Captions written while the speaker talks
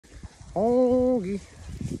Hoagie.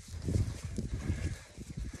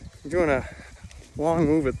 I'm doing a long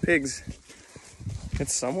move with pigs.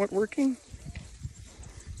 It's somewhat working.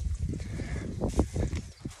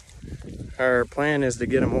 Our plan is to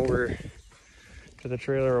get them over to the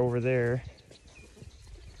trailer over there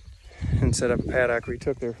and set up a paddock. We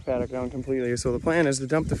took their paddock down completely. So the plan is to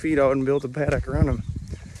dump the feed out and build a paddock around them.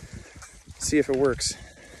 See if it works.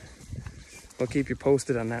 We'll keep you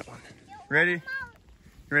posted on that one. Ready? You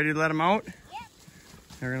ready to let them out? Yep.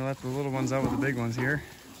 We're gonna let the little ones out with the big ones here.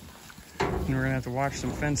 And we're gonna have to watch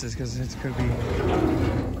some fences because it could be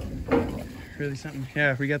really something.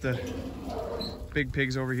 Yeah, we got the big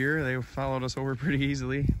pigs over here. They followed us over pretty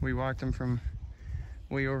easily. We walked them from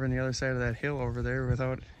way over on the other side of that hill over there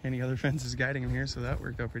without any other fences guiding them here, so that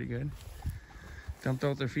worked out pretty good. Dumped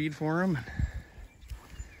out their feed for them.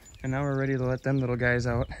 And now we're ready to let them little guys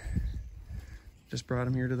out. Just brought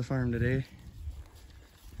them here to the farm today.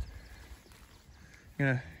 You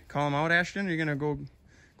gonna call them out, Ashton? Or you gonna go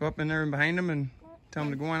up in there and behind them and tell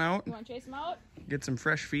them to go on out? You wanna chase them out? Get some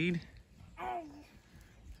fresh feed.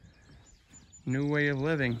 New way of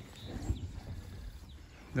living.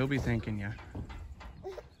 They'll be thanking you.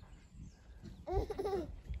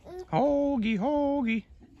 Hoagie, hoagie.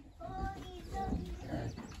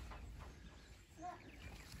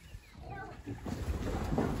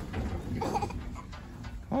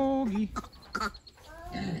 Hoagie.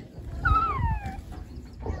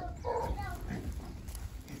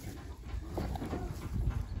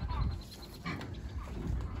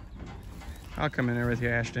 I'll come in there with you,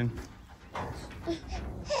 Ashton.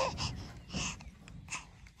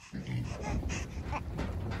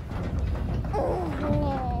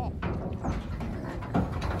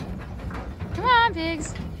 Come on,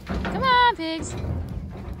 pigs. Come on, pigs.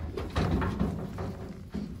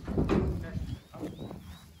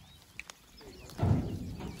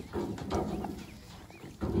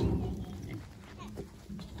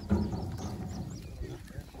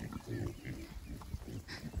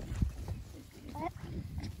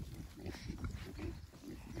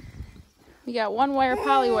 We got one wire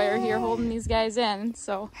poly wire here holding these guys in,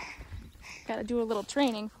 so gotta do a little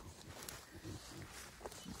training.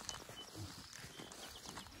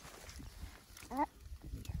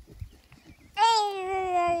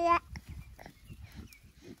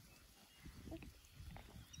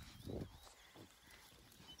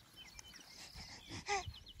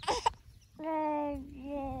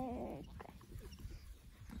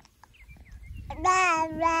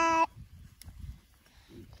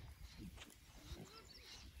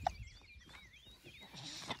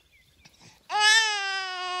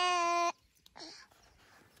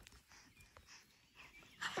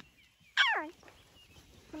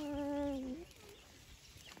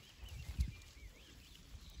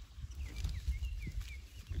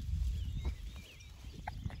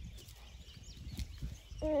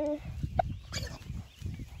 Yeah,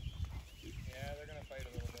 they're gonna fight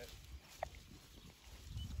a little bit.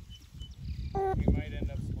 We might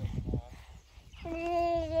end up splitting them off.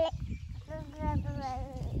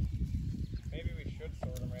 Maybe we should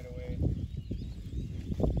sort them right away.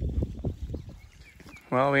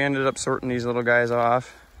 Well, we ended up sorting these little guys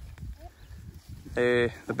off.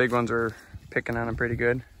 The big ones are picking on them pretty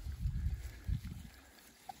good.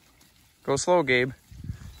 Go slow, Gabe.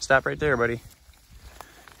 Stop right there, buddy.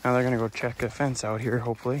 Now they're gonna go check a fence out here,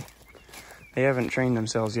 hopefully. They haven't trained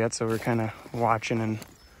themselves yet, so we're kind of watching and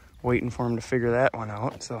waiting for them to figure that one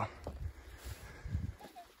out, so.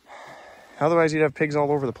 Otherwise, you'd have pigs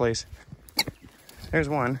all over the place. There's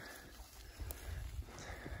one.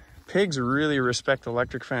 Pigs really respect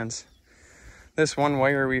electric fence. This one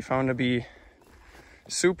wire we found to be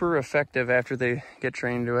super effective after they get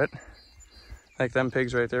trained to it. Like them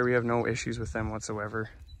pigs right there, we have no issues with them whatsoever.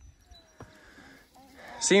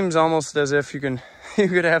 Seems almost as if you could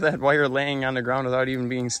have that wire laying on the ground without even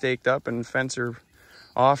being staked up and fence her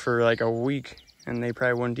off for like a week and they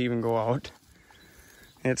probably wouldn't even go out.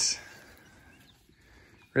 It's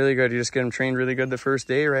really good. You just get them trained really good the first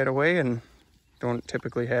day right away and don't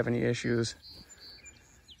typically have any issues.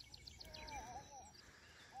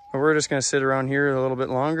 But we're just gonna sit around here a little bit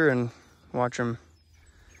longer and watch them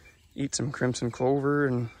eat some crimson clover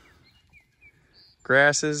and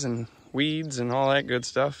grasses and weeds and all that good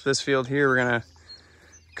stuff. This field here, we're gonna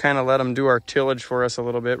kind of let them do our tillage for us a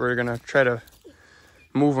little bit. We're gonna try to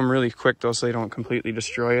move them really quick though so they don't completely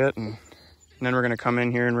destroy it. And then we're gonna come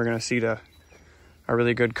in here and we're gonna seed a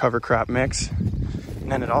really good cover crop mix.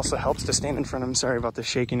 And then it also helps to stand in front of them. Sorry about the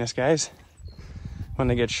shakiness, guys. When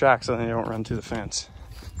they get shocked so they don't run through the fence.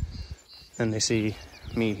 Then they see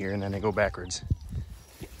me here and then they go backwards.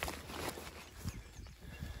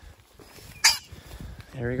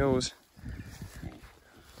 There he goes.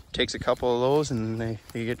 Takes a couple of those and they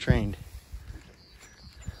get trained.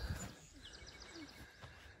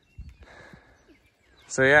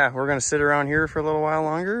 So yeah, we're gonna sit around here for a little while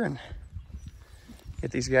longer and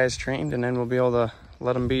get these guys trained, and then we'll be able to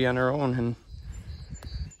let them be on their own and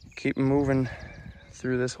keep them moving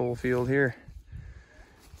through this whole field here.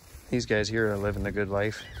 These guys here are living the good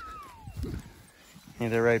life. Yeah,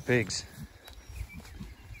 they're right pigs.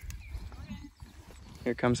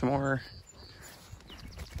 Here comes some more.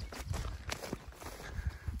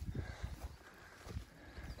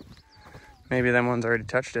 Maybe them ones already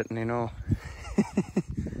touched it and they know.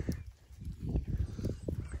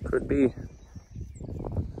 Could be.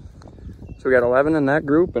 So we got 11 in that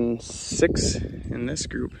group and 6 in this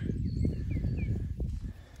group.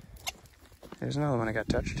 There's another one I got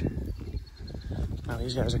touched. Now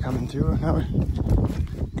these guys are coming through. Now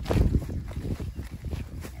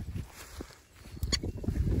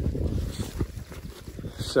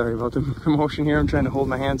sorry about the commotion here. I'm trying to hold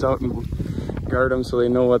my hands out and guard them so they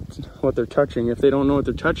know what they're touching. If they don't know what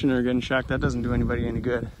they're touching or getting shocked, that doesn't do anybody any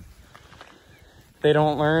good. They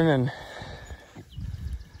don't learn, and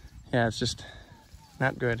yeah, it's just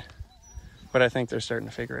not good. But I think they're starting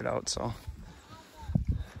to figure it out. So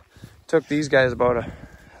it took these guys about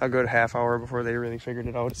a good half hour before they really figured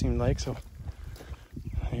it out, it seemed like. So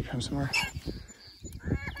here comes some more.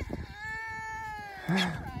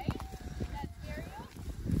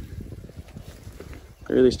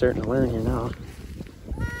 They're really starting to learn here now.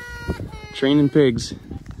 Training pigs.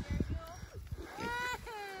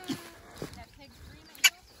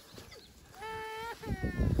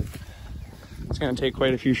 It's gonna take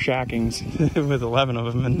quite a few shockings with 11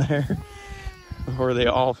 of them in there before they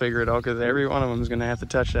all figure it out, because every one of them is gonna have to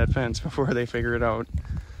touch that fence before they figure it out.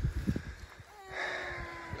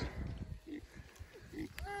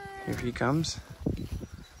 Here he comes.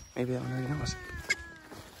 Maybe that one already knows.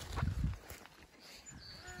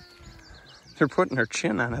 They're putting their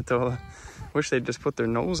chin on it though. Wish they'd just put their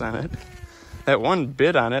nose on it. That one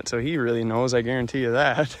bit on it, so he really knows, I guarantee you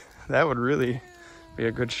that. That would really be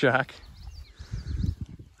a good shock.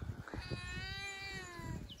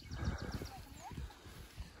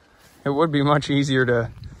 It would be much easier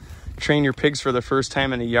to train your pigs for the first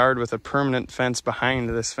time in a yard with a permanent fence behind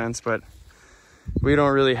this fence, but we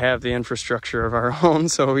don't really have the infrastructure of our own,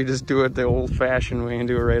 so we just do it the old-fashioned way and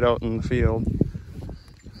do it right out in the field.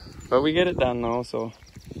 But we get it done though, so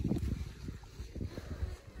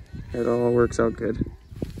it all works out good.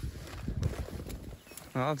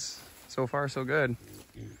 Well, it's so far so good.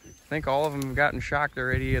 I think all of them have gotten shocked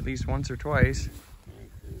already at least once or twice.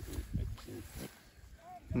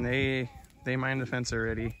 And they mind the fence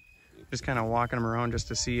already. Just kind of walking them around just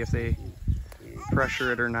to see if they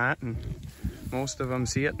pressure it or not. And most of them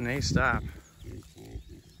see it and they stop.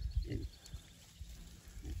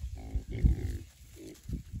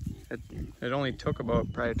 It only took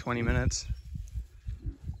about probably 20 minutes.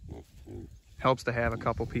 Helps to have a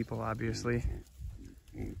couple people, obviously.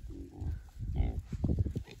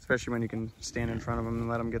 Especially when you can stand in front of them and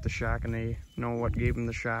let them get the shock and they know what gave them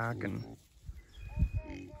the shock. And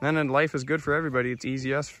then life is good for everybody. It's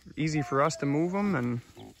easy for us to move them, and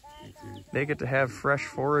they get to have fresh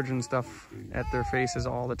forage and stuff at their faces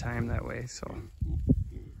all the time that way. So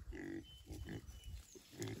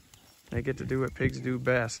they get to do what pigs do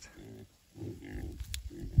best.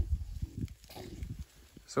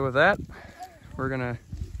 So with that, we're gonna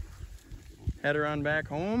head around back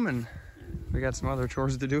home, and we got some other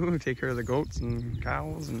chores to do. Take care of the goats and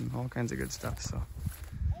cows and all kinds of good stuff. So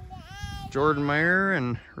Jordan Meyer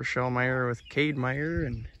and Rochelle Meyer with Cade Meyer,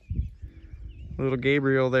 and little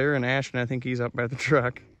Gabriel there, and Ashton, I think he's up by the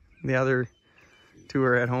truck. The other two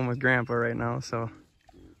are at home with Grandpa right now. So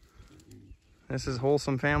this is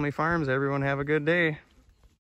Wholesome Family Farms. Everyone have a good day.